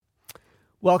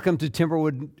Welcome to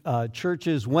Timberwood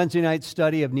Church's Wednesday night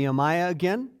study of Nehemiah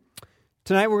again.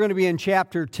 Tonight we're going to be in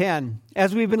chapter 10.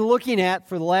 As we've been looking at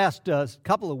for the last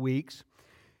couple of weeks,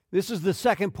 this is the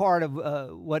second part of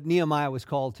what Nehemiah was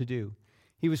called to do.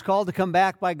 He was called to come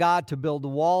back by God to build the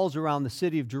walls around the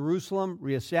city of Jerusalem,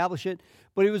 reestablish it,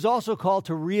 but he was also called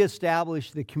to reestablish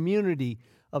the community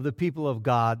of the people of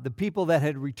God, the people that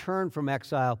had returned from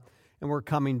exile and were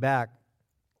coming back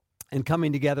and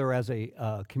coming together as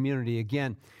a community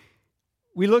again.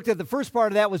 We looked at the first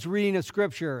part of that was reading of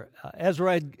Scripture.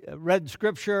 Ezra read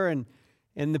Scripture, and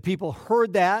the people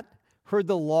heard that, heard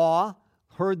the law,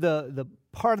 heard the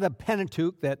part of the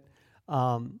Pentateuch that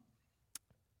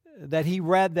he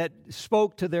read that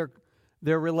spoke to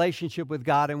their relationship with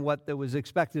God and what that was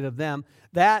expected of them.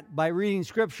 That, by reading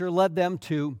Scripture, led them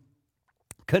to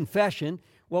confession,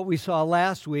 what we saw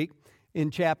last week in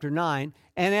chapter 9.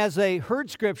 And as they heard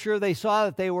Scripture, they saw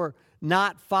that they were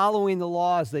not following the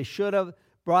law as they should have,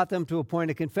 brought them to a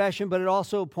point of confession, but it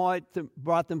also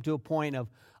brought them to a point of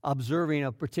observing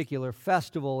a particular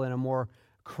festival in a more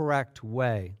correct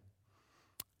way.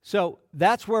 So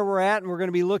that's where we're at, and we're going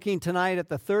to be looking tonight at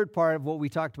the third part of what we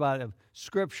talked about of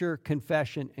Scripture,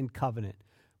 confession, and covenant.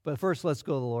 But first, let's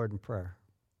go to the Lord in prayer.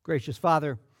 Gracious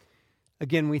Father,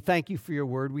 again, we thank you for your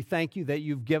word. We thank you that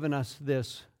you've given us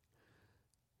this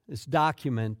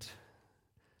document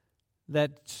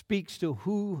that speaks to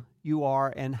who you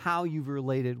are and how you've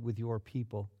related with your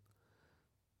people.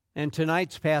 And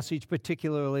tonight's passage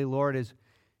particularly, Lord,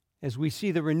 as we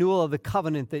see the renewal of the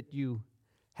covenant that you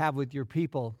have with your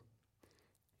people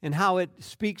and how it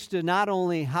speaks to not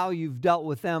only how you've dealt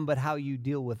with them, but how you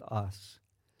deal with us.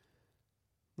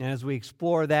 And as we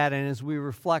explore that and as we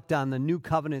reflect on the new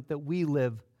covenant that we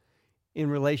live in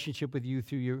relationship with you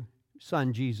through your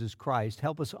Son, Jesus Christ,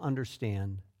 help us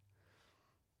understand.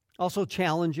 Also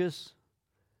challenge us.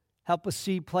 Help us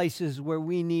see places where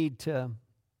we need to,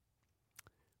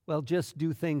 just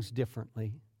do things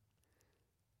differently.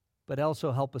 But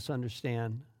also help us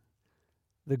understand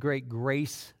the great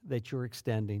grace that you're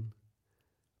extending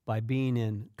by being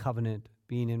in covenant,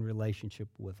 being in relationship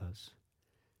with us.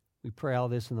 We pray all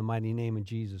this in the mighty name of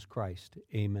Jesus Christ.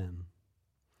 Amen.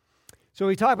 So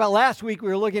we talked about last week, we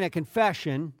were looking at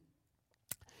confession.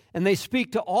 And they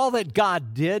speak to all that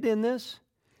God did in this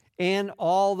and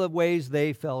all the ways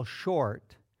they fell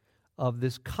short of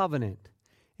this covenant.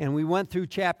 And we went through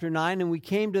chapter 9, and we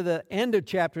came to the end of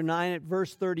chapter 9 at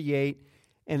verse 38,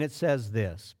 and it says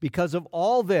this: because of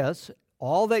all this,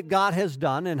 all that God has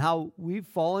done and how we've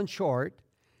fallen short,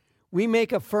 we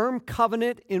make a firm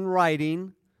covenant in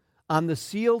writing. On the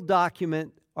sealed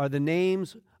document are the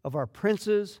names of our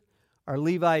princes, our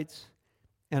Levites,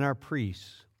 and our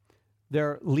priests.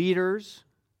 Their leaders,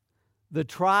 the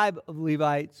tribe of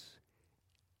Levites,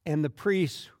 and the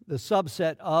priests, the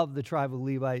subset of the tribe of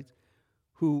Levites,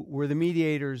 who were the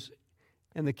mediators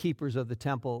and the keepers of the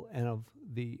temple and of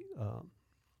the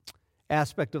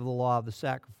aspect of the law of the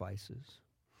sacrifices.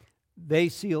 They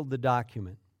sealed the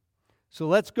document. So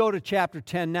let's go to chapter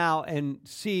 10 now and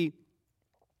see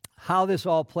how this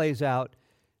all plays out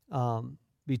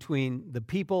between the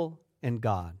people and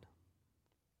God.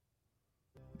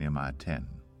 Nehemiah 10.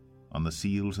 On the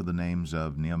seals are the names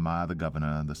of Nehemiah the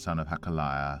governor, the son of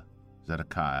Hakaliah,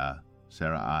 Zedekiah,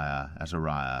 Seraiah,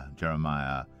 Azariah,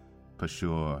 Jeremiah,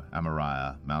 Pashur,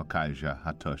 Amariah, Malchijah,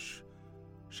 Hattush,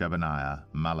 Shebaniah,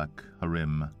 Malach,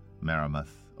 Harim, Meremoth,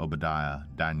 Obadiah,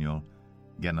 Daniel,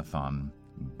 Genathon,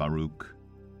 Baruch,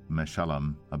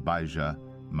 Meshullam, Abijah,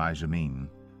 Mijamin,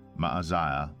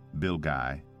 Maaziah,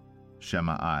 Bilgai,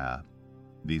 Shemaiah.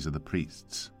 These are the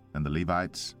priests. And the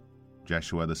Levites: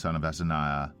 Jeshua the son of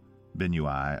Azaniah,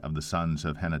 Binnui of the sons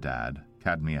of Henadad,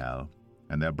 Kadmiel,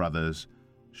 and their brothers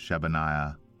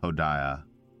Shebaniah, Hodiah,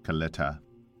 Kelita,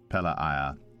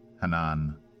 Pelaiah,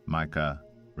 Hanan, Micah,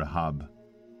 Rahab,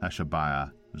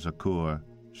 Hashabiah, Zakur,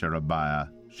 Sherebiah,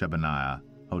 Shebaniah,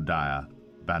 Hodiah,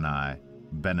 Bani,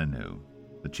 Beninu.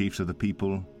 The chiefs of the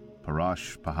people: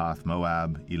 Parash, Pahath,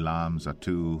 Moab, Elam,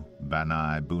 Zatu,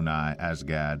 Bani, Bunai,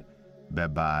 Asgad,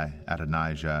 Bebai,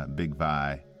 Adonijah,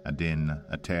 Bigvai, Adin,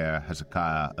 Ater,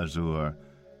 Hezekiah, Azur,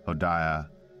 Hodiah,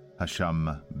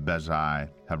 Hashum, Bezai,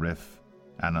 Harif,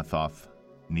 Anathoth,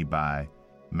 Nebai,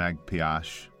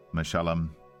 Magpiash,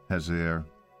 Meshullam, Hezir,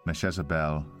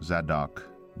 Meshezabel, Zadok,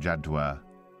 Jadua,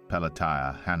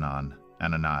 Pelatiah, Hanan,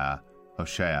 Ananiah,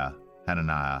 Hoshea,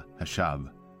 Hananiah, Hashab,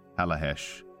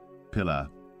 Halahesh, Pilla,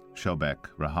 Shobek,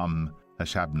 Raham,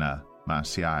 Hashabna,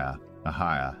 Maasiah,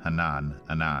 Ahiah, Hanan,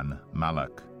 Anan,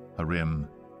 Malach, Harim,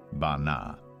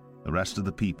 Baanah. The rest of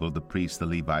the people, the priests, the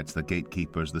Levites, the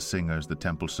gatekeepers, the singers, the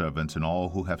temple servants, and all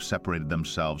who have separated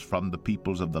themselves from the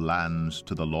peoples of the lands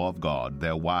to the law of God,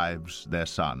 their wives, their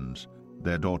sons,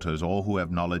 their daughters, all who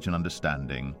have knowledge and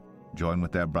understanding, join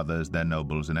with their brothers, their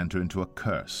nobles, and enter into a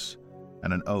curse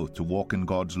and an oath to walk in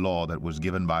God's law that was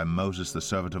given by Moses the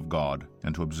servant of God,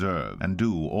 and to observe and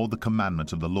do all the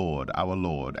commandments of the Lord our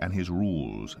Lord, and his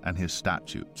rules and his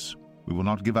statutes. We will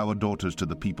not give our daughters to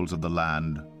the peoples of the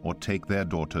land, or take their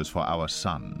daughters for our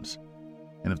sons.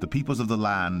 And if the peoples of the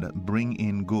land bring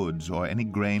in goods or any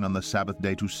grain on the Sabbath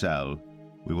day to sell,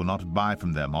 we will not buy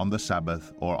from them on the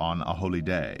Sabbath or on a holy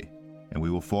day, and we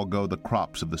will forego the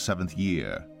crops of the 7th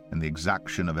year and the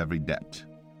exaction of every debt.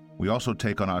 We also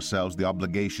take on ourselves the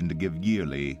obligation to give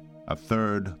yearly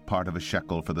 1/3 part of a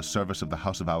shekel for the service of the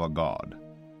house of our God,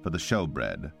 for the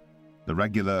showbread, the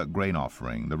regular grain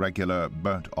offering, the regular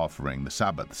burnt offering, the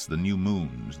Sabbaths, the new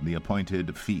moons, the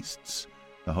appointed feasts,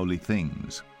 the holy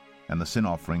things, and the sin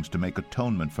offerings, to make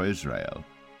atonement for Israel,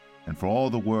 and for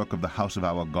all the work of the house of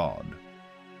our God.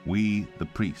 We, the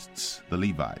priests, the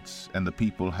Levites, and the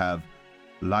people have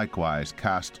likewise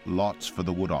cast lots for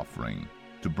the wood offering,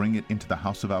 to bring it into the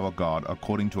house of our God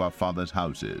according to our fathers'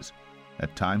 houses,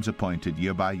 at times appointed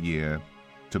year by year,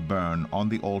 to burn on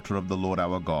the altar of the Lord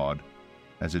our God,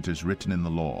 as it is written in the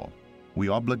law. We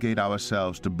obligate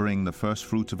ourselves to bring the first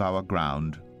fruits of our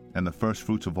ground, and the first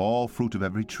fruits of all fruit of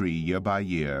every tree year by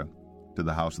year, to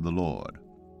the house of the Lord.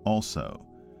 Also,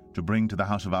 to bring to the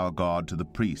house of our God, to the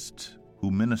priests who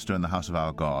minister in the house of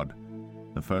our God,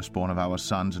 the firstborn of our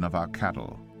sons and of our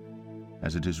cattle,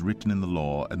 as it is written in the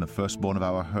law, and the firstborn of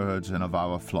our herds and of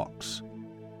our flocks,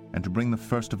 and to bring the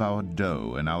first of our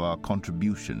dough and our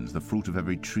contributions, the fruit of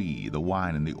every tree, the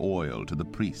wine and the oil, to the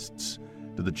priests,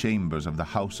 to the chambers of the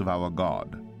house of our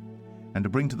God, and to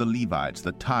bring to the Levites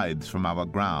the tithes from our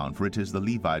ground, for it is the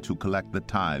Levites who collect the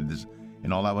tithes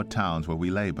in all our towns where we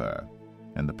labor.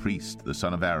 And the priest, the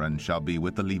son of Aaron, shall be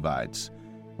with the Levites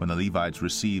when the Levites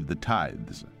receive the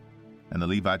tithes. And the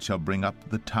Levites shall bring up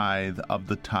the tithe of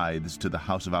the tithes to the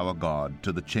house of our God,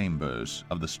 to the chambers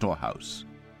of the storehouse.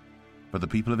 For the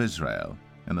people of Israel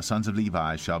and the sons of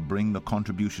Levi shall bring the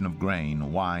contribution of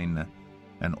grain, wine,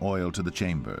 and oil to the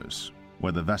chambers,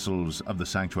 where the vessels of the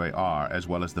sanctuary are, as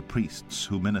well as the priests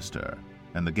who minister,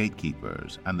 and the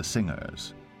gatekeepers, and the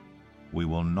singers. We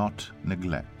will not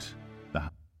neglect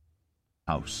the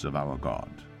house of our God.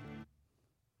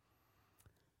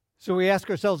 So we ask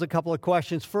ourselves a couple of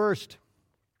questions. First,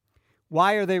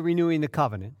 why are they renewing the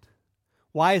covenant?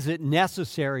 Why is it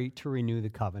necessary to renew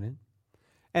the covenant?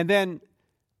 And then,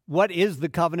 what is the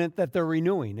covenant that they're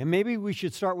renewing? And maybe we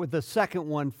should start with the second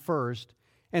one first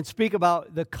and speak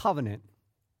about the covenant.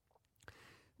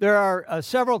 There are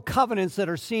several covenants that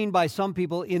are seen by some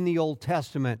people in the Old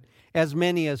Testament, as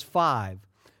many as 5.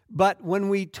 But when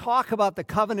we talk about the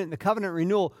covenant and the covenant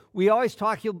renewal, we always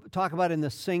talk about it in the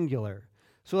singular.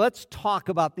 So let's talk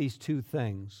about these two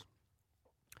things.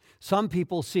 Some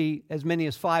people see as many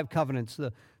as 5 covenants.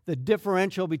 The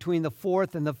differential between the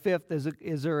 4th and the 5th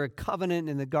is there a covenant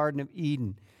in the Garden of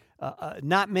Eden.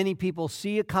 Not many people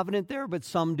see a covenant there, but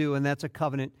some do, and that's a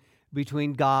covenant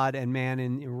between God and man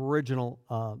in the original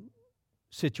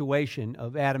situation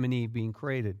of Adam and Eve being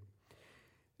created.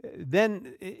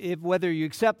 Then, whether you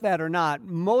accept that or not,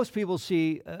 most people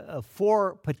see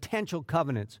 4 potential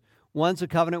covenants. One's a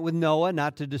covenant with Noah,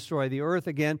 not to destroy the earth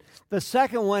again. The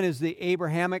second one is the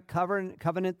Abrahamic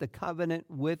covenant, the covenant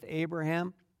with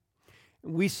Abraham.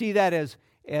 We see that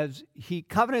as he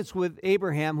covenants with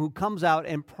Abraham, who comes out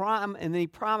and then he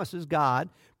promises, God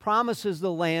promises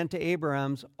the land to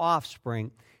Abraham's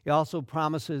offspring. He also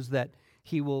promises that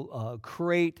he will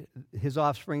create his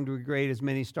offspring to create as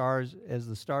many stars as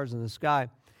the stars in the sky.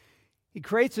 He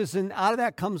creates this, and out of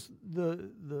that comes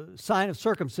the sign of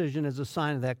circumcision as a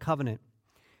sign of that covenant.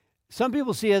 Some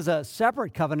people see as a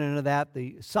separate covenant of that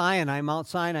the Mount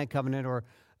Sinai covenant, or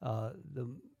the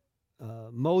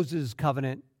Moses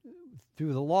covenant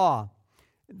through the law.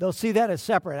 They'll see that as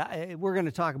separate. We're going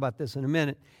to talk about this in a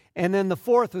minute. And then the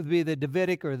 4th would be the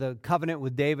Davidic, or the covenant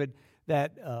with David,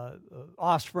 that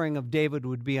offspring of David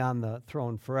would be on the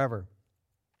throne forever.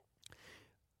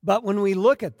 But when we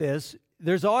look at this,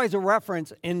 there's always a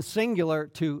reference in singular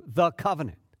to the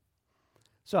covenant.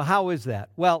 So how is that?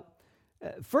 Well,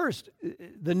 first,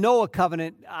 the Noah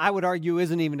covenant, I would argue,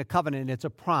 isn't even a covenant. It's a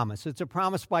promise. It's a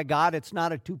promise by God. It's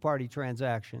not a two-party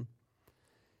transaction.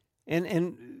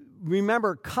 And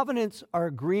remember, covenants are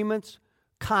agreements.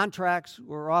 Contracts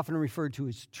were often referred to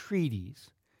as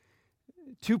treaties.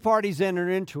 2 parties enter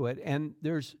into it, and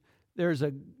there's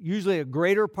usually a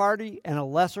greater party and a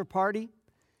lesser party,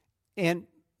 and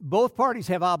both parties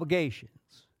have obligations.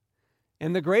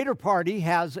 And the greater party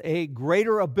has a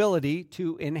greater ability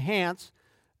to enhance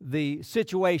the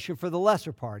situation for the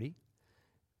lesser party.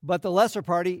 But the lesser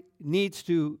party needs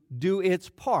to do its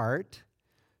part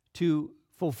to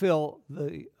fulfill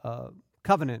the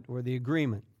covenant or the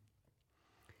agreement.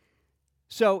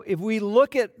 So if we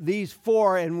look at these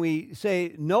four and we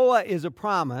say Noah is a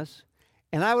promise,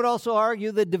 and I would also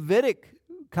argue the Davidic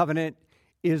covenant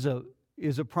is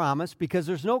a promise because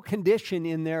there's no condition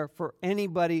in there for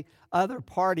anybody, other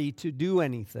party to do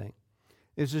anything.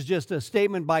 This is just a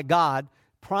statement by God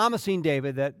promising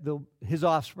David that his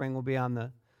offspring will be on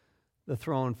the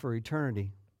throne for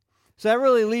eternity. So that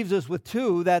really leaves us with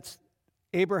two. That's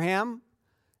Abraham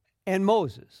and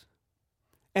Moses.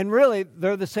 And really,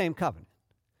 they're the same covenant.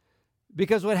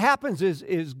 Because what happens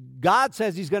is God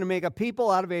says he's going to make a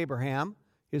people out of Abraham,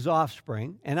 his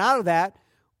offspring, and out of that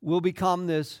will become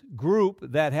this group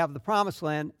that have the promised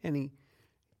land, and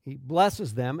he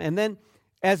blesses them. And then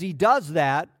as he does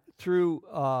that through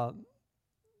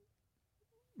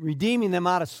redeeming them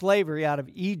out of slavery, out of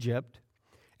Egypt,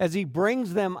 as he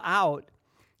brings them out,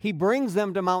 he brings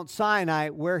them to Mount Sinai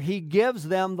where he gives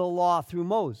them the law through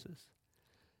Moses.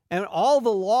 And all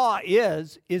the law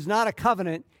is not a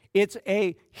covenant. It's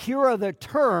here are the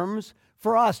terms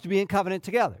for us to be in covenant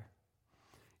together.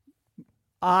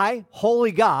 I,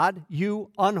 holy God,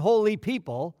 you, unholy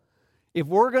people, if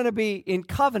we're going to be in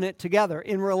covenant together,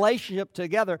 in relationship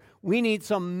together, we need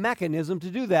some mechanism to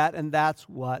do that, and that's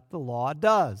what the law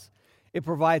does. It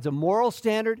provides a moral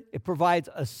standard, it provides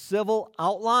a civil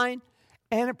outline,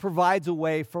 and it provides a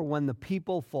way for when the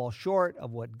people fall short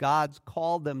of what God's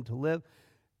called them to live.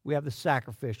 We have the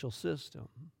sacrificial system.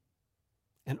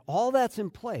 And all that's in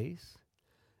place,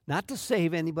 not to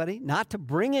save anybody, not to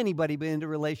bring anybody into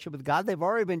relationship with God. They've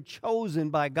already been chosen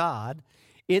by God.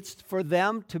 It's for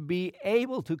them to be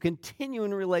able to continue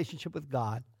in a relationship with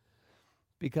God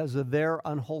because of their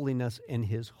unholiness and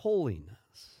his holiness.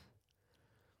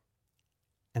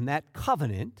 And that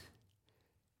covenant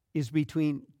is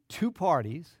between two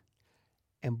parties,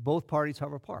 and both parties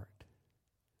are apart.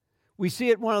 We see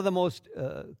it one of the most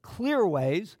clear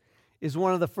ways is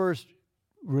one of the first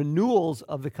renewals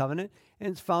of the covenant, and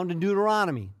it's found in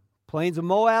Deuteronomy. Plains of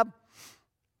Moab,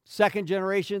 second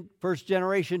generation, first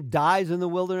generation dies in the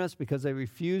wilderness because they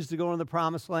refuse to go into the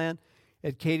promised land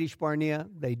at Kadesh Barnea.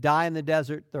 They die in the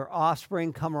desert. Their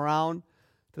offspring come around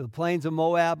to the plains of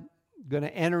Moab, going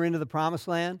to enter into the promised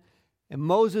land. And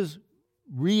Moses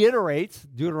reiterates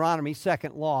Deuteronomy,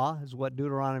 second law is what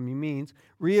Deuteronomy means,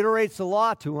 reiterates the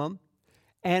law to them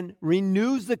and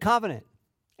renews the covenant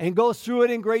and goes through it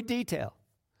in great detail.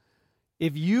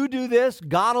 If you do this,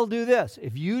 God will do this.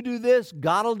 If you do this,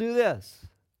 God will do this.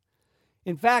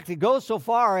 In fact, it goes so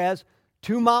far as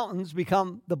two mountains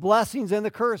become the blessings and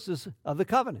the curses of the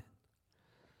covenant.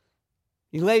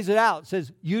 He lays it out,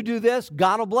 says, you do this,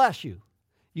 God will bless you.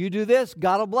 You do this,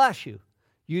 God will bless you.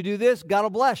 You do this, God will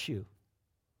bless you.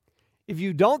 If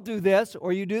you don't do this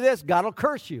or you do this, God will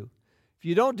curse you. If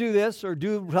you don't do this or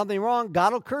do something wrong,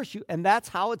 God will curse you. And that's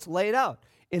how it's laid out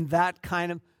in that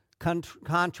kind of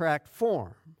contract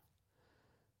form.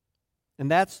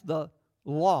 And that's the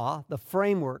law, the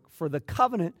framework for the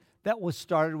covenant that was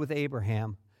started with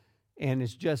Abraham and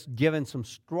is just given some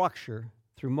structure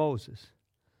through Moses.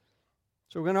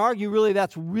 So we're going to argue really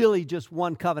that's really just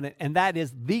one covenant, and that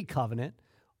is the covenant,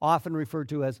 often referred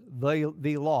to as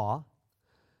the law.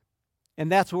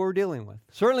 And that's what we're dealing with.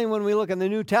 Certainly when we look in the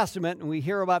New Testament and we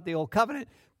hear about the Old Covenant,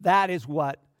 that is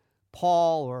what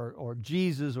Paul or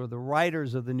Jesus or the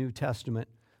writers of the New Testament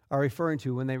are referring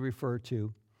to when they refer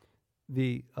to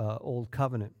the Old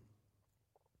Covenant.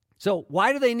 So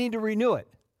why do they need to renew it?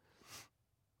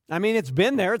 I mean, it's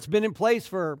been there. It's been in place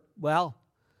for,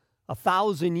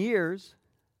 1,000 years.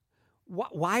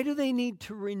 Why do they need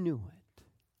to renew it?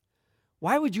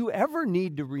 Why would you ever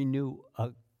need to renew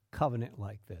a covenant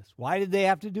like this? Why did they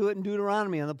have to do it in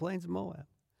Deuteronomy on the plains of Moab?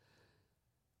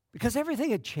 Because everything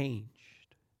had changed.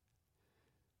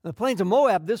 On the plains of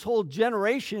Moab, this whole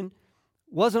generation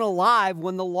wasn't alive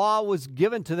when the law was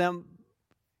given to them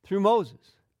through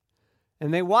Moses.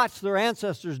 And they watched their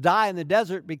ancestors die in the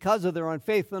desert because of their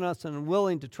unfaithfulness and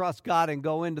unwilling to trust God and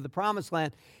go into the promised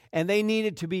land. And they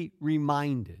needed to be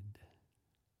reminded.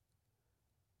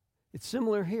 It's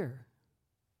similar here.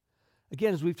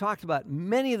 Again, as we've talked about,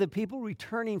 many of the people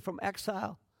returning from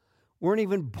exile weren't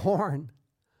even born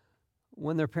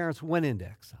when their parents went into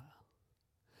exile.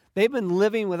 They've been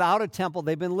living without a temple.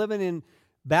 They've been living in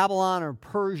Babylon or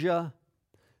Persia.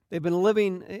 They've been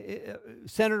living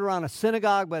centered around a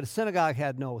synagogue, but a synagogue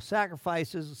had no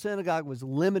sacrifices. The synagogue was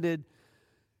limited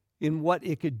in what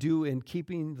it could do in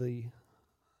keeping the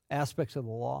aspects of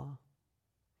the law.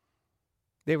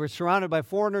 They were surrounded by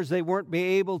foreigners. They weren't be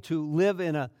able to live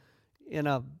in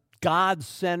a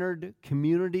God-centered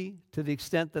community to the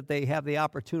extent that they have the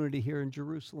opportunity here in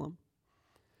Jerusalem.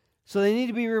 So they need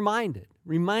to be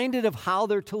reminded of how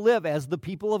they're to live as the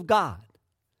people of God,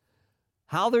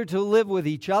 how they're to live with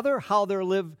each other, how they're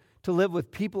to live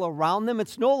with people around them.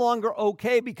 It's no longer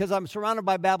okay because I'm surrounded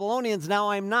by Babylonians. Now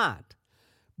I'm not.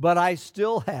 But I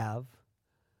still have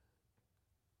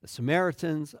the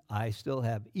Samaritans, I still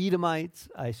have Edomites,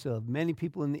 I still have many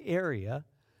people in the area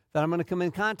that I'm going to come in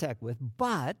contact with.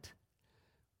 But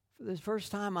for the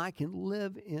first time, I can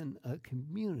live in a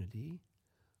community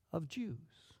of Jews.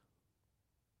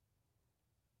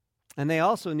 And they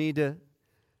also need to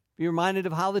be reminded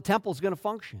of how the temple is going to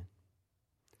function.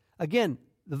 Again,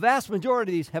 the vast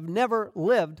majority of these have never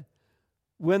lived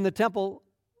when the temple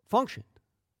functioned.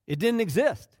 It didn't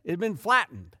exist. It had been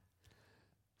flattened.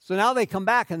 So now they come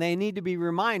back and they need to be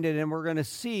reminded, and we're going to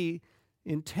see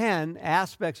in 10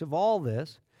 aspects of all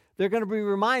this, they're going to be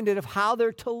reminded of how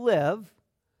they're to live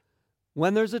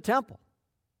when there's a temple.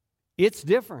 It's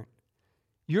different.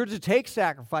 You're to take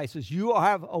sacrifices. You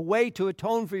have a way to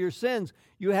atone for your sins.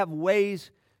 You have ways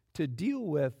to deal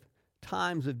with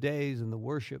times of days in the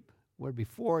worship where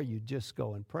before you just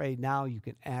go and pray. Now you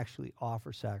can actually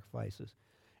offer sacrifices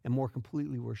and more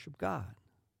completely worship God.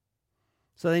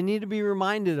 So they need to be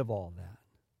reminded of all that.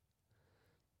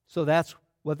 So that's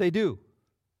what they do.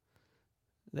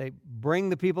 They bring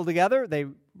the people together. They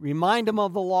remind them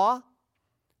of the law.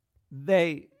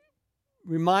 They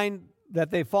remind that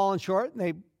they've fallen short.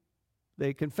 And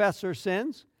they confess their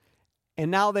sins. And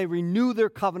now they renew their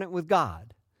covenant with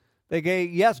God. They say,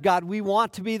 yes, God, we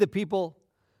want to be the people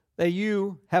that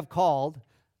you have called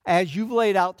as you've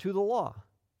laid out through the law.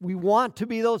 We want to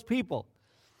be those people.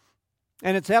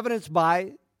 And it's evidenced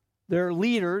by their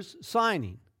leaders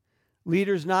signing.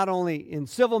 Leaders not only in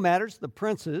civil matters, the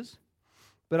princes,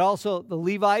 but also the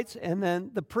Levites and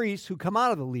then the priests who come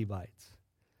out of the Levites.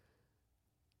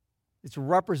 It's a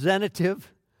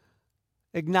representative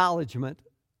acknowledgement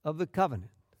of the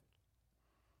covenant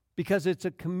because it's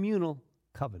a communal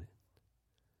covenant.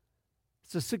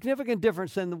 It's a significant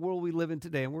difference than the world we live in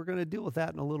today, and we're going to deal with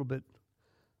that in a little bit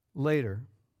later.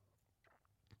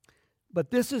 But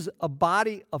this is a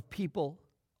body of people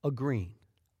agreeing.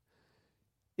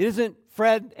 It isn't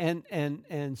Fred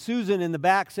and Susan in the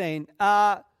back saying,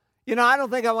 I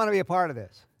don't think I want to be a part of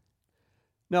this.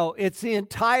 No, it's the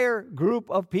entire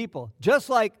group of people. Just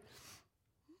like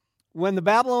when the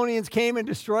Babylonians came and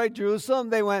destroyed Jerusalem,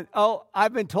 they went,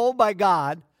 I've been told by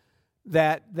God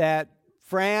that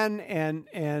Fran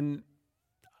and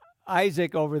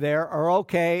Isaac over there are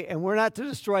okay, and we're not to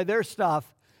destroy their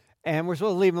stuff, and we're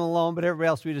supposed to leave them alone, but everybody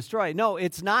else we destroy. No,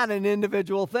 it's not an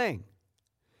individual thing.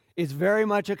 It's very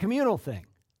much a communal thing.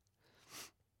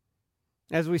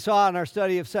 As we saw in our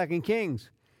study of 2 Kings,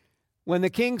 when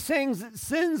the king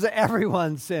sins,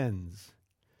 everyone sins.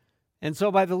 And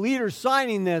so by the leaders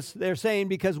signing this, they're saying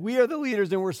because we are the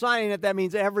leaders and we're signing it, that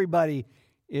means everybody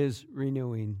is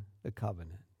renewing the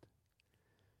covenant.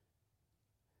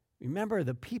 Remember,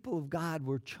 the people of God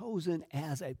were chosen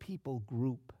as a people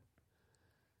group.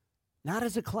 Not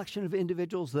as a collection of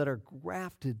individuals that are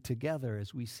grafted together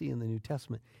as we see in the New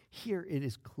Testament. Here it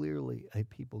is clearly a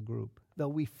people group. Though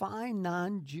we find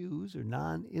non-Jews or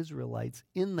non-Israelites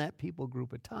in that people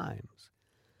group at times,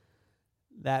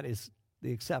 that is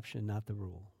the exception, not the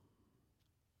rule.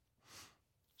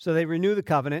 So they renew the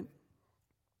covenant.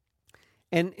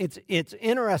 And it's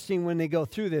interesting when they go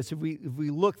through this. If we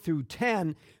look through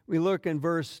 10, we look in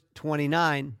verse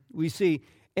 29, we see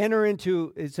enter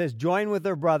into, it says, join with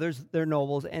their brothers, their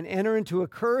nobles, and enter into a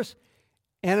curse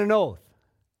and an oath.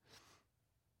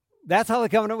 That's how the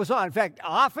covenant was on. In fact,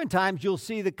 oftentimes you'll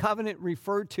see the covenant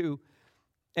referred to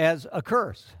as a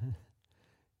curse.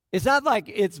 It's not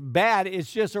like it's bad, it's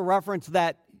just a reference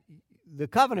that the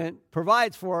covenant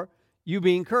provides for you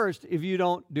being cursed if you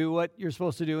don't do what you're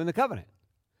supposed to do in the covenant.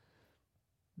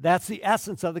 That's the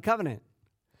essence of the covenant.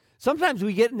 Sometimes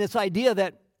we get in this idea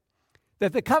that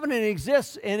the covenant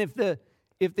exists, and if the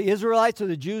Israelites or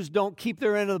the Jews don't keep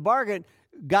their end of the bargain,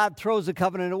 God throws the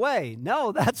covenant away.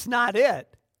 No, that's not it.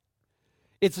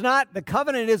 It's not, the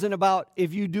covenant isn't about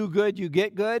if you do good, you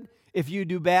get good. If you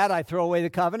do bad, I throw away the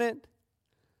covenant.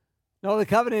 No, the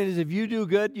covenant is if you do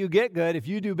good, you get good. If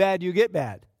you do bad, you get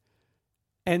bad.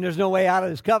 And there's no way out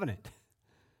of this covenant.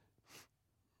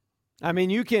 I mean,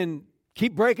 you can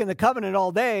keep breaking the covenant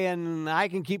all day, and I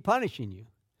can keep punishing you.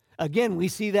 Again, we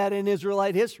see that in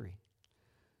Israelite history.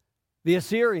 The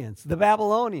Assyrians, the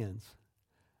Babylonians.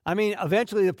 I mean,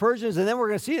 eventually the Persians, and then we're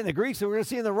going to see it in the Greeks, and we're going to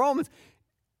see it in the Romans.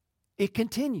 It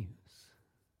continues.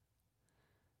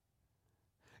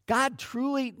 God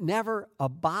truly never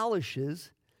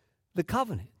abolishes the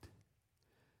covenant.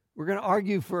 We're going to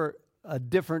argue for a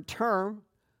different term,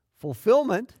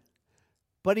 fulfillment,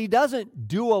 but he doesn't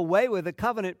do away with the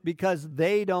covenant because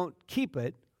they don't keep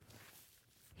it.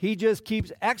 He just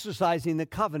keeps exercising the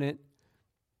covenant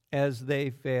as they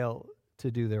fail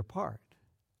to do their part.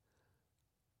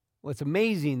 What's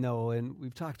amazing, though, and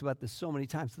we've talked about this so many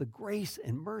times, the grace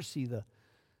and mercy, the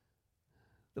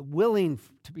willing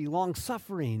to be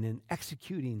long-suffering and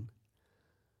executing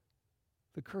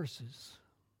the curses.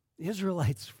 The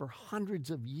Israelites, for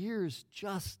hundreds of years,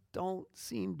 just don't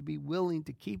seem to be willing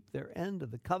to keep their end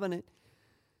of the covenant.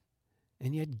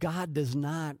 And yet God does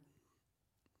not,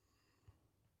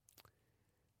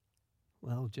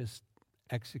 just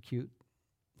execute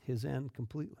his end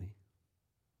completely.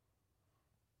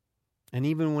 And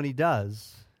even when he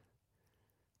does,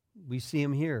 we see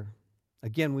him here.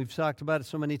 Again, we've talked about it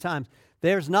so many times.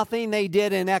 There's nothing they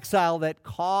did in exile that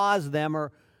caused them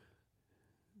or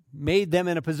made them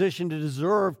in a position to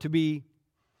deserve to be,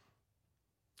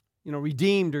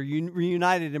 redeemed or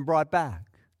reunited and brought back.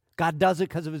 God does it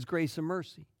because of his grace and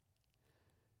mercy.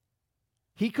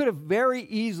 He could have very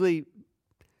easily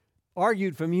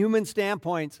argued from human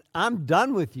standpoints, I'm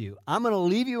done with you. I'm going to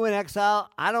leave you in exile.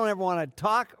 I don't ever want to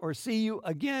talk or see you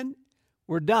again.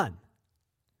 We're done.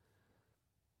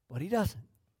 But he doesn't.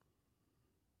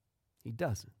 He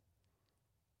doesn't.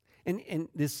 And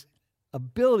this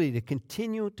ability to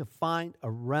continue to find a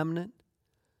remnant,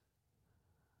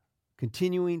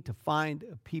 continuing to find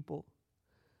a people,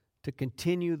 to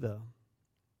continue the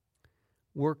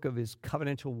work of his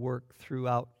covenantal work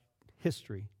throughout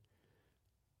history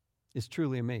is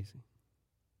truly amazing.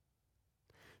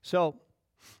 So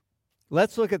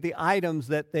let's look at the items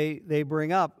that they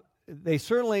bring up. They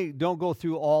certainly don't go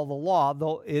through all the law,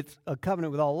 though it's a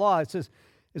covenant with all law. It says,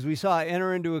 as we saw,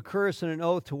 enter into a curse and an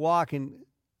oath to walk in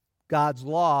God's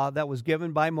law that was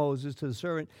given by Moses to the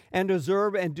servant, and to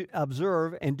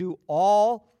observe and do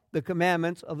all the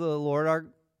commandments of the Lord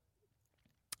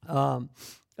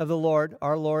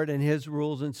our Lord, and his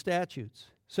rules and statutes.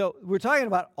 So we're talking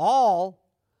about all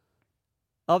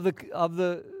of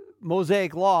the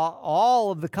Mosaic law,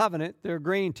 all of the covenant they're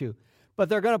agreeing to. But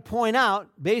they're going to point out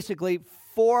basically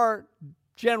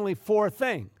generally four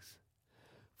things.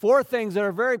 Four things that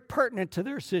are very pertinent to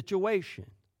their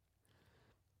situation.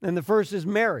 And the first is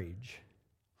marriage.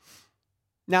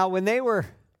 Now, when they were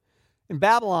in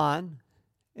Babylon,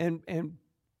 and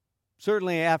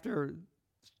certainly after,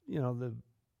 the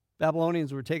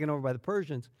Babylonians were taken over by the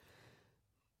Persians,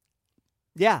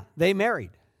 they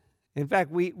married. In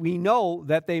fact, we know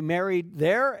that they married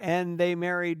there, and they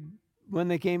married, when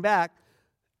they came back,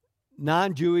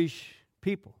 non-Jewish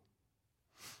people.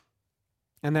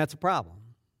 And that's a problem.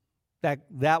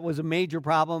 That was a major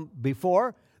problem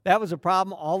before. That was a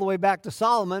problem all the way back to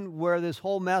Solomon, where this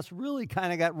whole mess really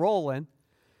kind of got rolling,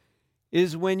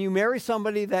 is when you marry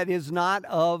somebody that is not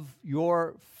of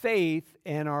your faith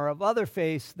and are of other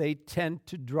faiths, they tend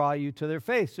to draw you to their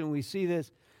faith. And we see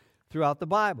this throughout the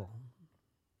Bible.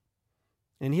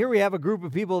 And here we have a group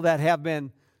of people that have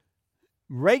been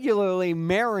regularly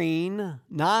marrying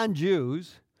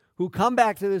non-Jews who come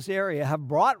back to this area, have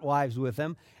brought wives with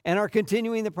them, and are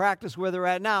continuing the practice where they're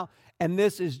at now. And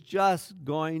this is just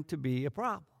going to be a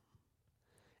problem.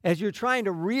 As you're trying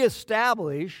to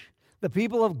reestablish the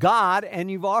people of God, and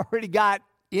you've already got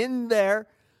in there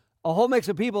a whole mix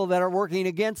of people that are working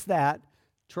against that,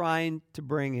 trying to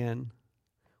bring in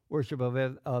worship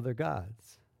of other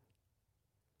gods.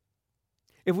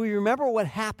 If we remember what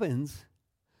happens,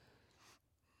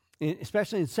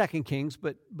 especially in 2 Kings,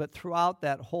 but throughout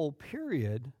that whole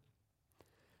period,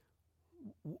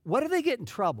 what do they get in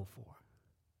trouble for?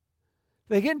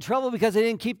 They get in trouble because they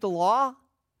didn't keep the law?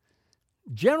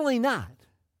 Generally not.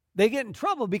 They get in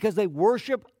trouble because they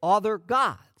worship other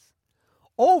gods.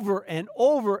 Over and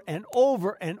over and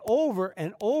over and over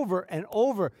and over and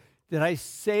over. Did I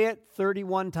say it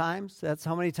 31 times? That's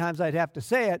how many times I'd have to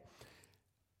say it.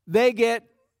 They get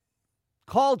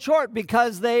called short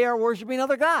because they are worshiping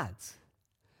other gods.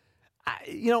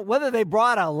 Whether they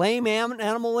brought a lame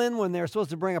animal in when they're supposed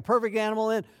to bring a perfect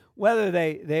animal in, whether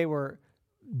they were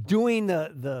doing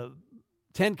the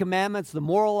Ten Commandments, the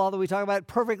moral law that we talk about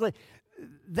perfectly,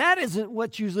 that isn't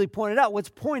what's usually pointed out. What's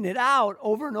pointed out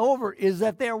over and over is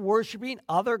that they're worshiping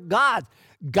other gods.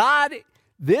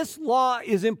 This law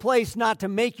is in place not to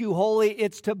make you holy.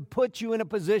 It's to put you in a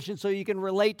position so you can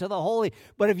relate to the holy.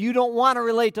 But if you don't want to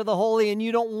relate to the holy and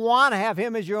you don't want to have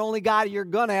him as your only God, you're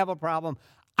going to have a problem.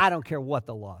 I don't care what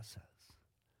the law says.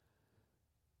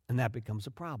 And that becomes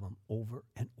a problem over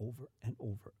and over and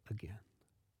over again.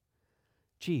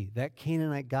 gee, that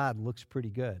Canaanite god looks pretty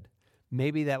good.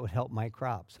 Maybe that would help my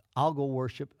crops. I'll go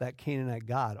worship that Canaanite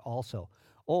god also.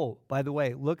 Oh, by the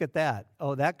way, look at that.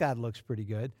 Oh, that god looks pretty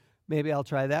good. Maybe I'll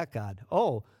try that god.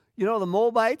 Oh, you know, the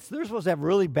Moabites, they're supposed to have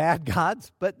really bad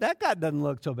gods, but that god doesn't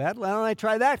look so bad. Why don't I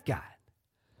try that god?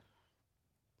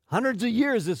 Hundreds of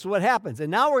years, this is what happens. And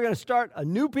now we're going to start a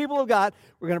new people of God.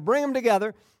 We're going to bring them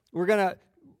together. We're going to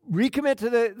recommit to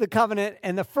the covenant.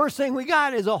 And the first thing we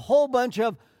got is a whole bunch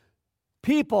of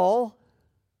people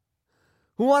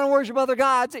who want to worship other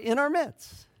gods in our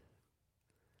midst.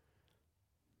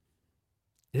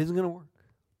 It isn't going to work.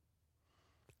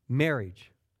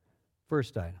 Marriage,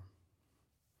 first item.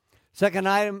 Second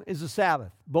item is the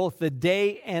Sabbath, both the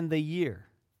day and the year.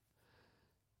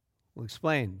 We'll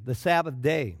explain. The Sabbath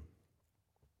day.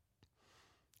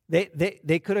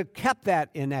 They could have kept that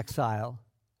in exile,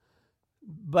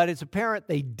 but it's apparent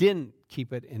they didn't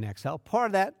keep it in exile. Part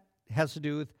of that has to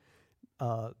do with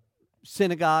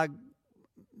synagogue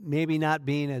maybe not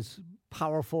being as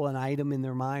powerful an item in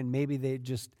their mind. Maybe they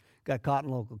just got caught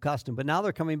in local custom. But now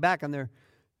they're coming back and they're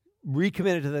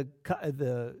recommitted to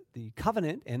the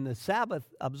covenant, and the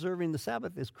Sabbath, observing the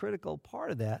Sabbath is a critical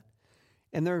part of that.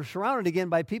 And they're surrounded again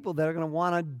by people that are going to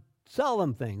want to sell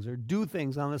them things or do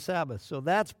things on the Sabbath. So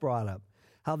that's brought up.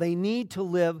 How they need to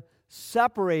live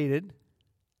separated,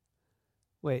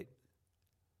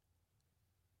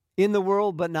 in the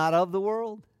world but not of the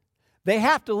world. They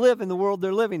have to live in the world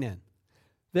they're living in.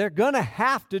 They're going to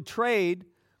have to trade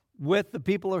with the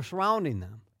people who are surrounding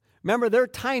them. Remember, they're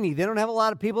tiny. They don't have a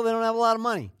lot of people. They don't have a lot of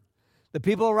money. The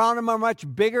people around them are much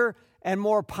bigger and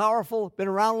more powerful, been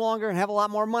around longer, and have a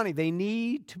lot more money. They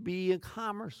need to be in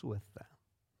commerce with them.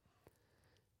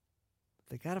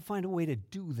 They got to find a way to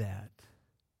do that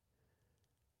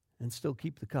and still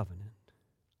keep the covenant.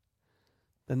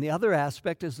 Then the other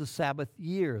aspect is the Sabbath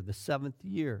year, the seventh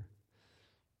year,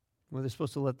 where they're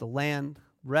supposed to let the land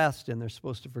rest and they're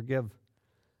supposed to forgive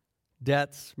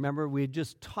debts. Remember, we had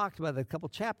just talked about that a couple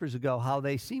chapters ago, how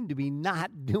they seem to be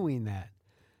not doing that.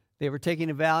 They were taking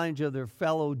advantage of their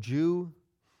fellow Jew,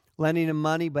 lending him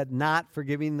money, but not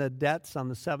forgiving the debts on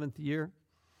the seventh year.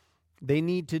 They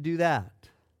need to do that.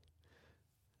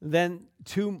 Then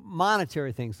two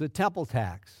monetary things, the temple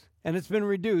tax. And it's been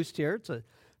reduced here. It's a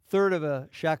third of a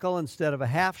shekel instead of a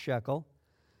half shekel.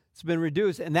 It's been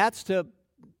reduced, and that's to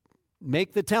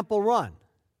make the temple run.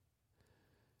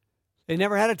 They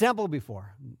never had a temple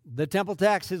before. The temple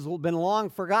tax has been long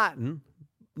forgotten.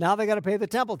 Now they got to pay the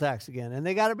temple tax again, and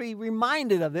they got to be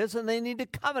reminded of this, and they need to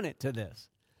covenant to this.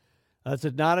 That's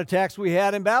not a tax we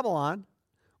had in Babylon.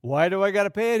 Why do I got to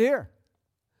pay it here?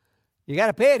 You got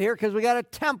to pay it here because we got a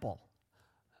temple.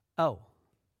 Oh.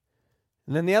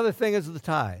 And then the other thing is the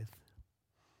tithe.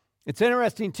 It's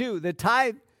interesting, too. The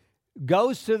tithe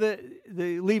goes to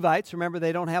the Levites. Remember,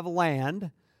 they don't have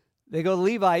land. They go to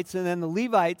the Levites, and then the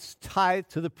Levites tithe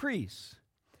to the priests.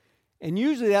 And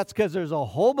usually that's because there's a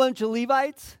whole bunch of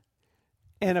Levites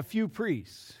and a few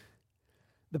priests.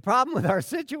 The problem with our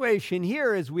situation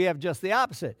here is we have just the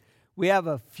opposite. We have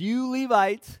a few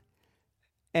Levites,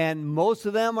 and most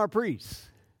of them are priests.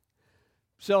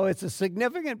 So it's a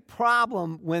significant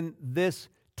problem when this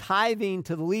tithing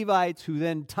to the Levites, who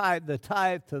then tithe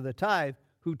to the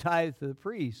who tithe to the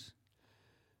priests,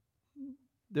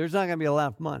 there's not going to be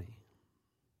enough money.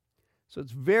 So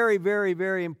it's very, very,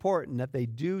 very important that they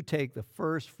do take the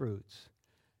first fruits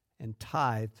and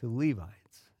tithe to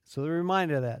Levites. So they're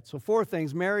reminded of that. So four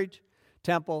things: marriage,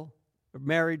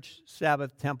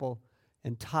 Sabbath, temple,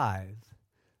 and tithe.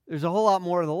 There's a whole lot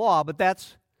more of the law, but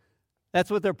that's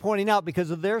what they're pointing out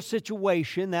because of their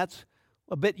situation. That's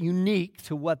a bit unique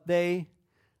to what they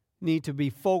need to be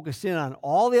focused in on.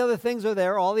 All the other things are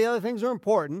there. All the other things are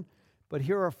important. But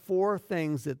here are four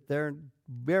things that they're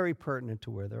very pertinent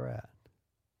to where they're at.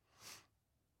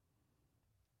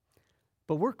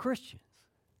 But we're Christians.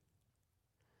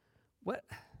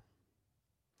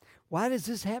 Why does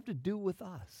this have to do with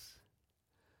us?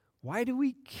 Why do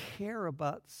we care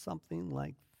about something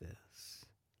like this?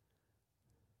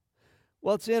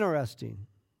 Well, it's interesting.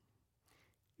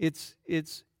 It's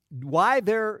why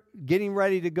they're getting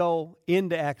ready to go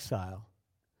into exile,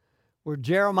 where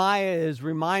Jeremiah is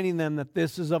reminding them that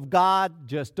this is of God.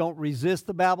 Just don't resist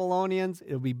the Babylonians.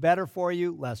 It'll be better for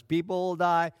you. Less people will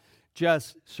die.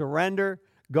 Just surrender,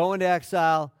 go into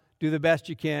exile, do the best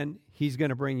you can. He's going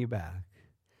to bring you back.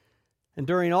 And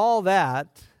during all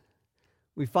that,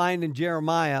 we find in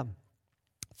Jeremiah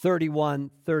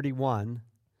 31:31,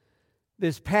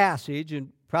 this passage,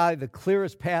 and probably the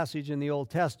clearest passage in the Old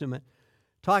Testament,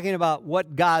 talking about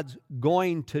what God's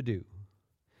going to do.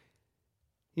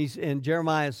 And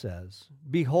Jeremiah says,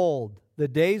 "Behold, the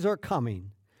days are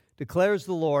coming, declares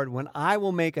the Lord, when I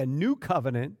will make a new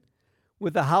covenant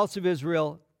with the house of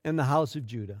Israel and the house of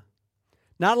Judah.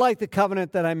 Not like the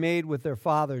covenant that I made with their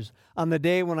fathers on the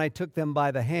day when I took them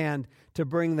by the hand to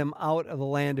bring them out of the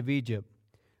land of Egypt,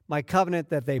 my covenant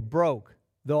that they broke,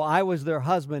 though I was their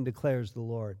husband, declares the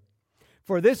Lord.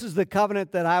 For this is the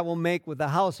covenant that I will make with the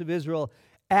house of Israel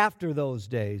after those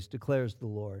days, declares the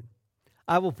Lord.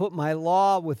 I will put my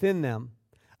law within them.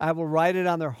 I will write it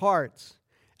on their hearts,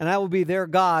 and I will be their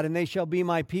God, and they shall be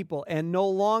my people. And no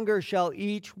longer shall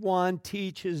each one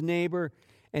teach his neighbor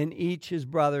and each his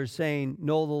brother, saying,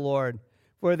 Know the Lord,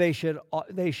 for they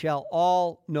shall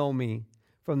all know me,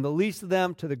 from the least of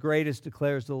them to the greatest,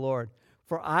 declares the Lord.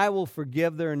 For I will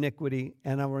forgive their iniquity,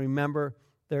 and I will remember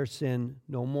their sin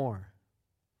no more.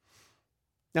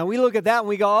 Now we look at that and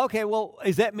we go, okay, well,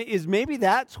 is maybe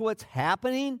that's what's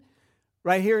happening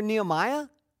right here in Nehemiah?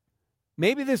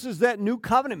 Maybe this is that new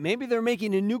covenant. Maybe they're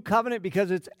making a new covenant because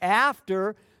it's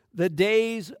after the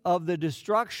days of the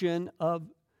destruction of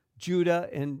Judah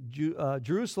and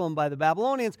Jerusalem by the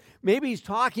Babylonians. Maybe he's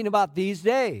talking about these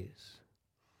days.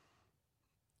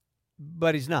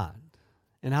 But he's not.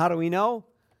 And how do we know?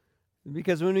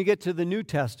 Because when we get to the New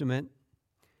Testament,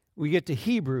 we get to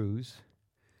Hebrews,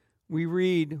 we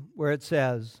read where it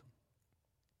says,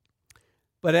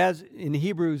 but as in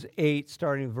Hebrews 8,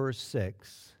 starting in verse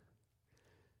 6,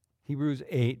 Hebrews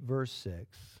 8, verse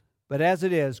 6, but as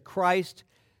it is, Christ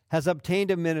has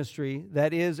obtained a ministry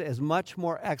that is as much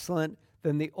more excellent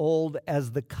than the old,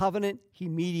 as the covenant he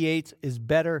mediates is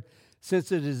better,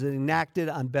 since it is enacted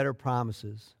on better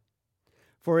promises.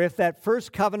 For if that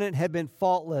first covenant had been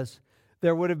faultless,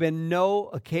 there would have been no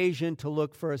occasion to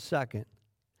look for a second.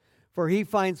 For he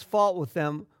finds fault with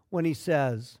them when he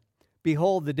says,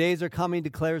 Behold, the days are coming,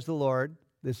 declares the Lord.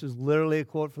 This is literally a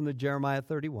quote from the Jeremiah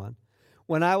 31.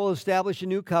 When I will establish a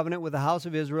new covenant with the house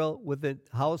of Israel, with the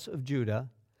house of Judah,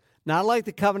 not like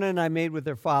the covenant I made with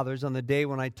their fathers on the day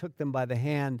when I took them by the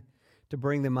hand to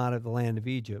bring them out of the land of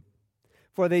Egypt.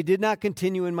 For they did not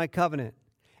continue in my covenant.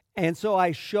 And so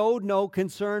I showed no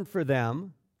concern for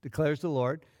them, declares the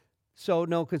Lord. Showed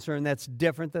no concern. That's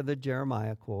different than the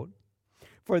Jeremiah quote.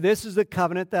 For this is the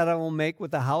covenant that I will make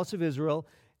with the house of Israel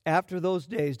after those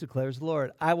days, declares the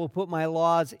Lord. I will put my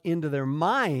laws into their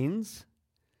minds,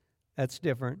 that's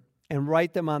different, and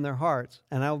write them on their hearts,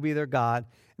 and I will be their God,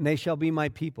 and they shall be my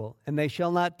people. And they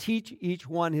shall not teach each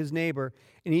one his neighbor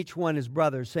and each one his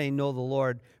brother, saying, Know the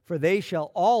Lord, for they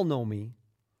shall all know me,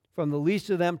 from the least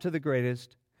of them to the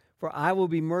greatest. For I will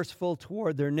be merciful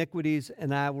toward their iniquities,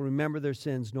 and I will remember their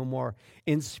sins no more.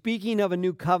 In speaking of a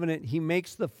new covenant, he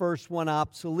makes the first one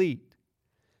obsolete.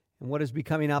 And what is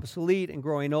becoming obsolete and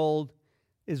growing old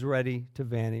is ready to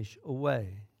vanish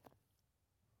away.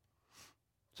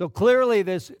 So clearly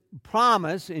this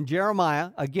promise in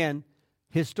Jeremiah, again,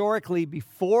 historically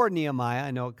before Nehemiah,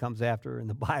 I know it comes after in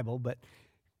the Bible, but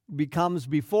becomes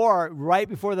right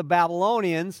before the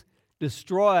Babylonians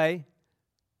destroy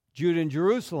Judah and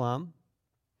Jerusalem,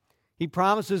 he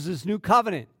promises this new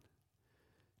covenant.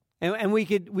 And we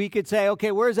could say,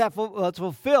 okay, where is that? Well, it's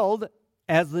fulfilled,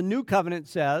 as the new covenant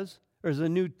says, or as the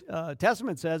New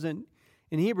Testament says in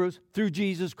Hebrews, through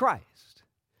Jesus Christ.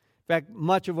 In fact,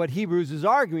 much of what Hebrews is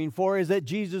arguing for is that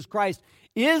Jesus Christ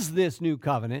is this new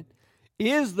covenant,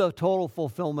 is the total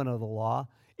fulfillment of the law,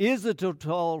 is the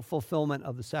total fulfillment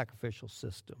of the sacrificial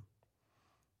system.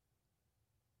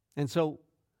 And so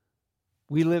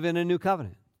we live in a new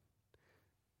covenant.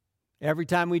 Every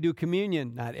time we do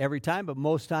communion, not every time, but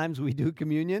most times we do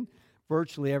communion,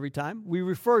 virtually every time, we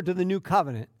refer to the new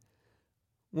covenant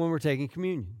when we're taking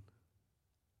communion.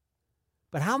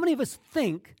 But how many of us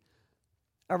think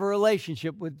of a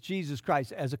relationship with Jesus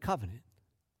Christ as a covenant?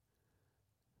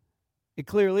 It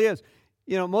clearly is.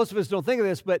 You know, most of us don't think of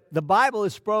this, but the Bible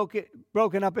is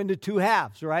broken up into two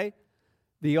halves, right?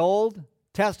 The Old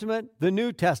Testament, the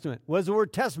New Testament. What does the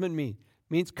word testament mean?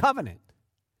 It means covenant.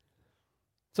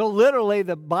 So literally,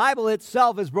 the Bible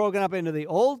itself is broken up into the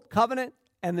Old Covenant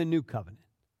and the New Covenant.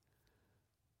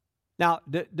 Now,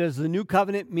 does the New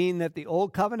Covenant mean that the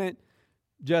Old Covenant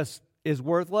just is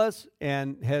worthless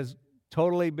and has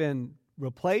totally been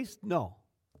replaced? No.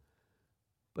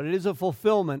 But it is a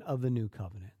fulfillment of the New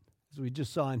Covenant, as we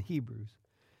just saw in Hebrews.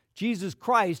 Jesus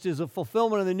Christ is a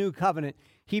fulfillment of the New Covenant.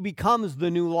 He becomes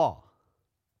the new law.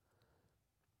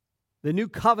 The New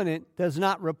Covenant does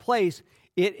not replace.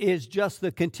 It is just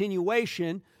the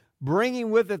continuation, bringing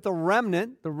with it the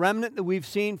remnant that we've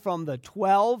seen from the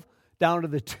 12 down to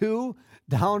the 2,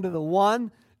 down to the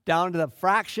 1, down to the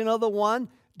fraction of the 1,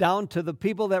 down to the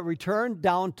people that return,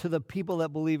 down to the people that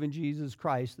believe in Jesus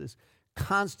Christ. This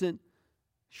constant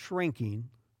shrinking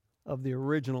of the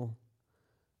original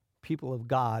people of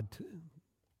God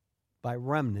by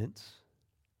remnants.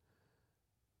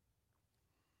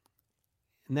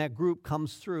 And that group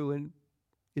comes through and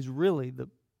is really the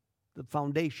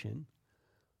foundation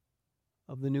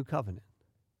of the new covenant.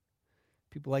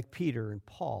 People like Peter and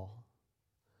Paul,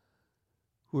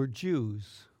 who are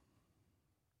Jews,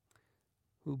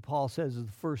 who Paul says is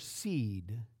the first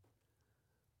seed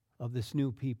of this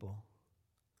new people.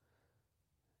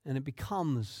 And it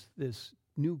becomes this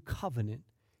new covenant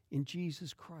in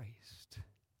Jesus Christ.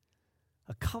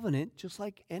 A covenant just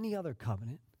like any other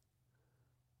covenant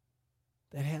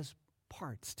that has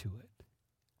parts to it.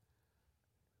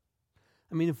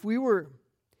 I mean, if we were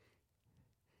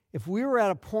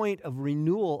at a point of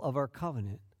renewal of our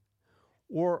covenant,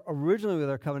 or originally with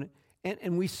our covenant,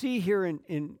 and we see here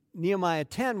in Nehemiah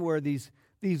 10 where these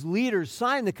leaders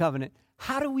sign the covenant,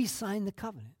 how do we sign the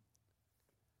covenant?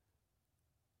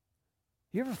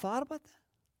 You ever thought about that?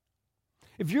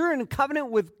 If you're in a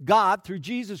covenant with God through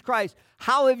Jesus Christ,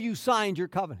 how have you signed your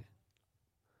covenant?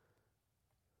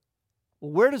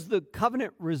 Well, where does the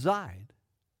covenant reside?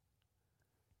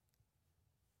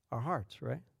 Our hearts,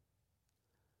 right?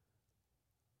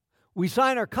 We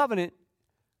sign our covenant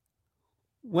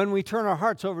when we turn our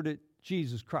hearts over to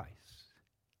Jesus Christ.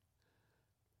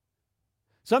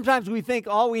 Sometimes we think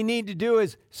all we need to do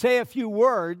is say a few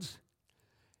words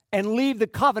and leave the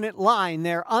covenant lying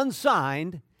there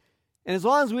unsigned, and as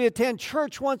long as we attend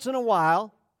church once in a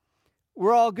while,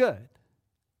 we're all good.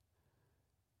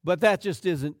 But that just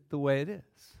isn't the way it is.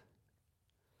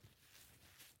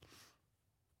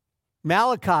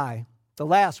 Malachi, the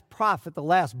last prophet, the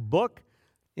last book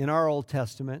in our Old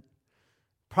Testament,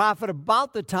 prophet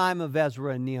about the time of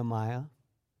Ezra and Nehemiah,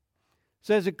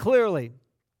 says it clearly,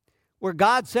 where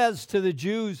God says to the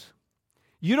Jews,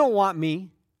 you don't want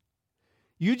me.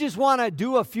 You just want to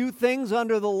do a few things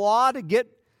under the law to get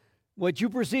what you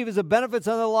perceive as the benefits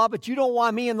under the law, but you don't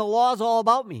want me, and the law is all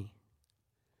about me.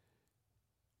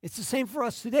 It's the same for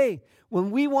us today. When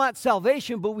we want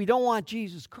salvation, but we don't want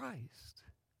Jesus Christ.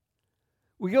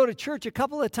 We go to church a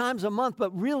couple of times a month,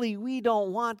 but really we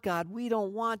don't want God. We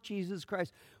don't want Jesus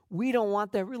Christ. We don't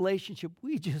want that relationship.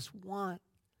 We just want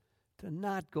to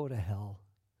not go to hell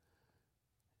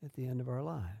at the end of our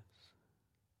lives.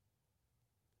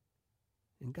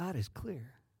 And God is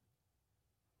clear.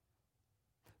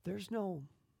 There's no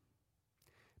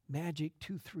magic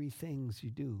 2-3 things you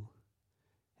do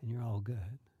and you're all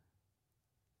good.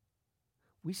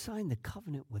 We sign the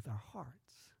covenant with our hearts.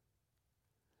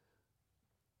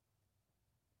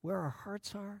 Where our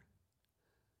hearts are,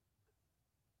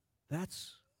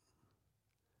 that's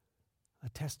a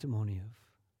testimony of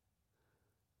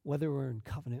whether we're in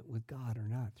covenant with God or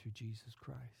not through Jesus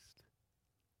Christ.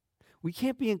 We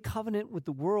can't be in covenant with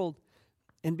the world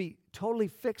and be totally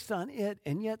fixed on it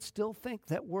and yet still think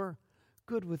that we're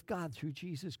good with God through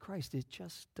Jesus Christ. It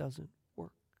just doesn't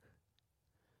work.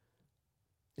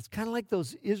 It's kind of like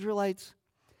those Israelites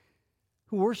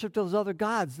who worship those other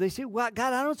gods. They say, well,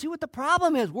 God, I don't see what the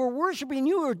problem is. We're worshiping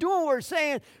you. We're doing what we're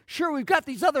saying. Sure, we've got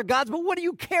these other gods, but what do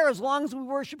you care as long as we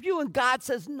worship you? And God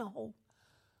says, no.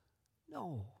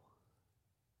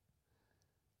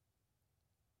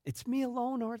 It's me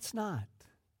alone or it's not.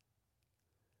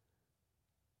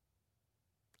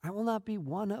 I will not be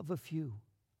one of a few.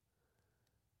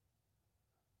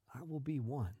 I will be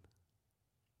one.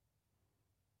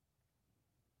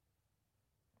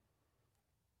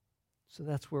 So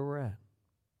that's where we're at.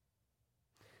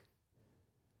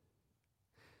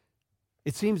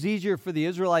 It seems easier for the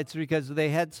Israelites because they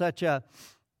had such a,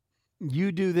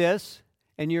 you do this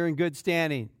and you're in good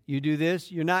standing. You do this,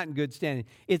 you're not in good standing.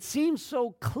 It seems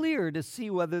so clear to see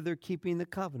whether they're keeping the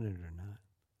covenant or not.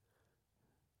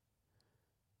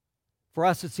 For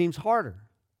us, it seems harder.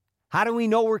 How do we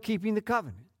know we're keeping the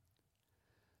covenant?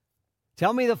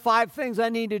 Tell me the 5 things I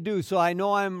need to do so I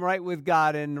know I'm right with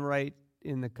God and right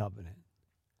in the covenant.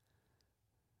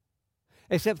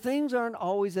 Except things aren't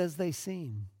always as they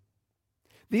seem.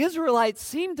 The Israelites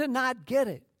seem to not get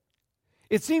it.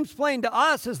 It seems plain to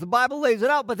us as the Bible lays it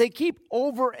out, but they keep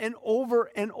over and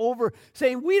over and over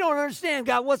saying, we don't understand,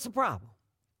 God, what's the problem?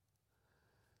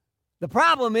 The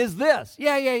problem is this.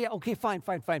 Yeah, okay, fine.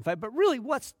 But really,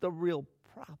 what's the real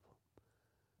problem?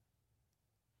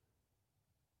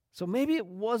 So maybe it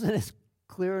wasn't as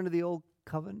clear under the old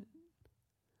covenant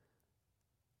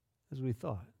as we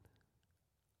thought.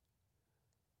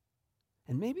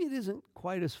 And maybe it isn't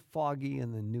quite as foggy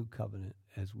in the new covenant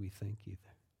as we think either.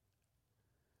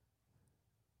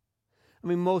 I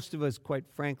mean, most of us, quite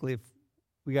frankly, if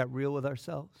we got real with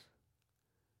ourselves,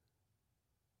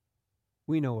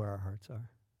 we know where our hearts are.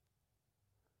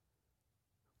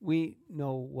 We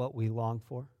know what we long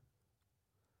for.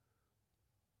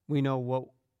 We know what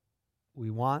we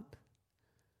want,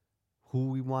 who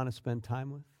we want to spend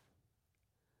time with,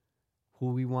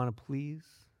 who we want to please,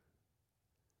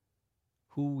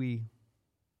 who we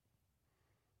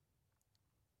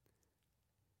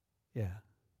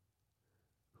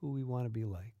want to be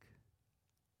like.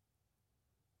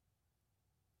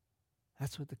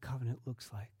 That's what the covenant looks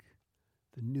like,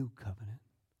 the new covenant.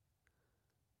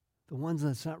 The ones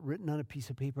that's not written on a piece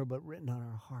of paper, but written on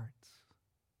our hearts.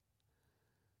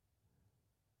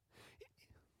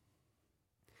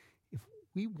 If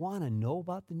we want to know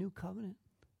about the new covenant,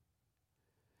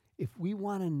 if we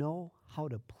want to know how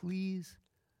to please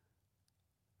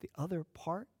the other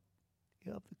part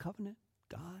of the covenant,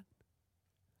 God,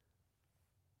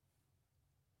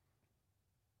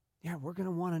 we're going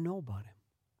to want to know about him.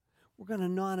 We're going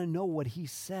to want to know what he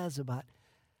says about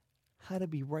how to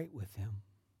be right with him.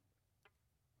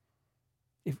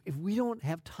 If we don't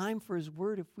have time for his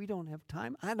word, if we don't have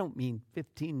time, I don't mean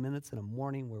 15 minutes in the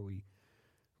morning where we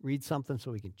read something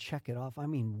so we can check it off. I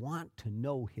mean want to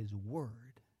know his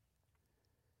word.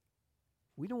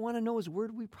 If we don't want to know his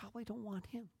word, we probably don't want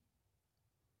him.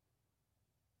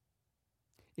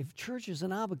 If church is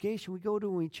an obligation we go to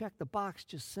and we check the box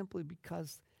just simply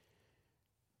because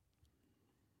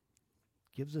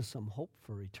it gives us some hope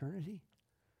for eternity,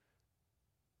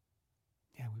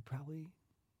 we probably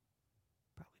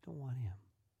don't want him.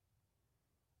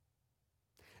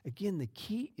 Again, the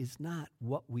key is not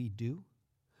what we do.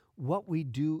 What we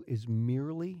do is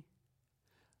merely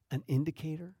an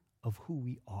indicator of who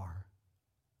we are.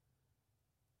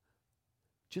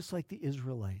 Just like the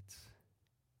Israelites.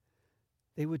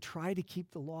 They would try to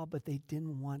keep the law, but they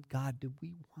didn't want God. Do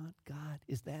we want God?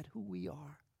 Is that who we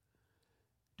are?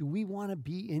 Do we want to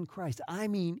be in Christ? I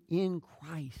mean in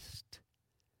Christ.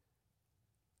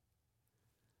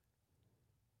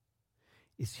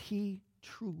 Is he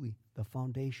truly the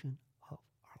foundation of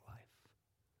our life?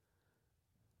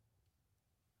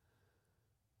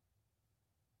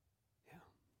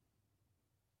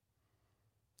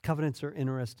 Covenants are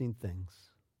interesting things.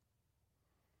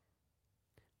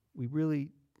 We really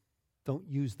don't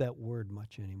use that word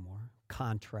much anymore.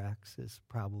 Contracts is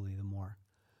probably the more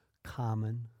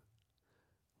common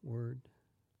word.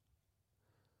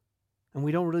 And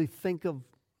we don't really think of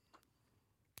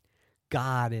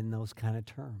God in those kind of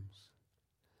terms.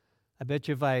 I bet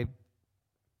you if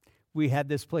we had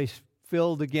this place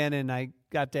filled again and I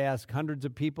got to ask hundreds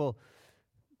of people,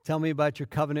 tell me about your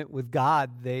covenant with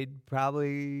God, they'd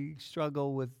probably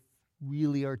struggle with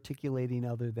really articulating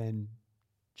other than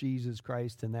Jesus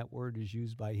Christ, and that word is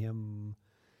used by him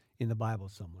in the Bible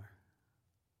somewhere.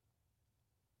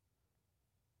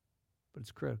 But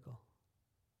it's critical.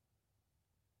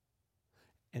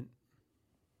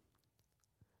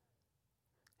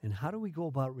 And how do we go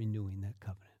about renewing that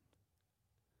covenant?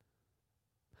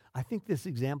 I think this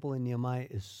example in Nehemiah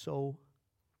is so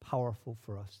powerful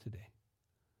for us today.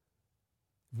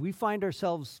 If we find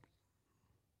ourselves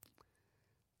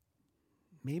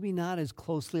maybe not as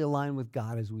closely aligned with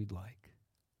God as we'd like,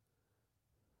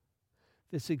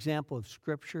 this example of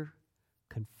Scripture,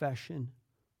 confession,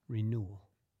 renewal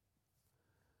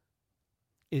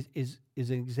is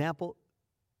an example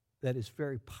that is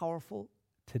very powerful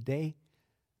today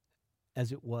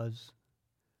as it was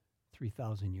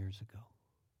 3,000 years ago.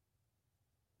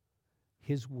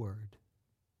 His word,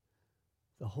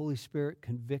 the Holy Spirit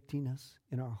convicting us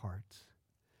in our hearts,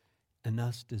 and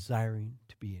us desiring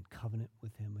to be in covenant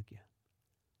with him again.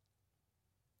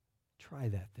 Try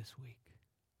that this week.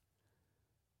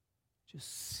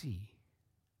 Just see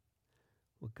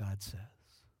what God says.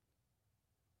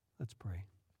 Let's pray.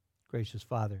 Gracious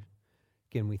Father,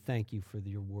 again, we thank you for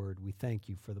your word. We thank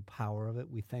you for the power of it.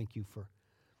 We thank you for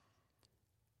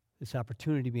this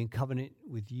opportunity to be in covenant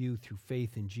with you through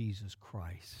faith in Jesus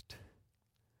Christ.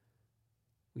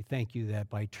 We thank you that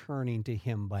by turning to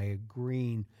him, by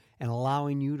agreeing and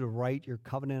allowing you to write your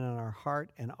covenant on our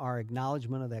heart and our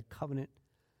acknowledgement of that covenant,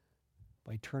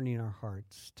 by turning our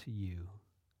hearts to you,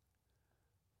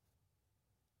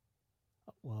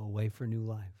 a way for new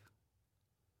life,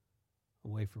 a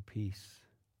way for peace,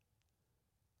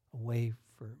 a way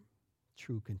for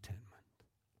true contentment.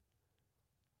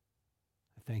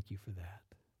 I thank you for that.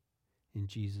 In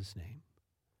Jesus' name,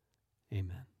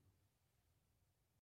 amen.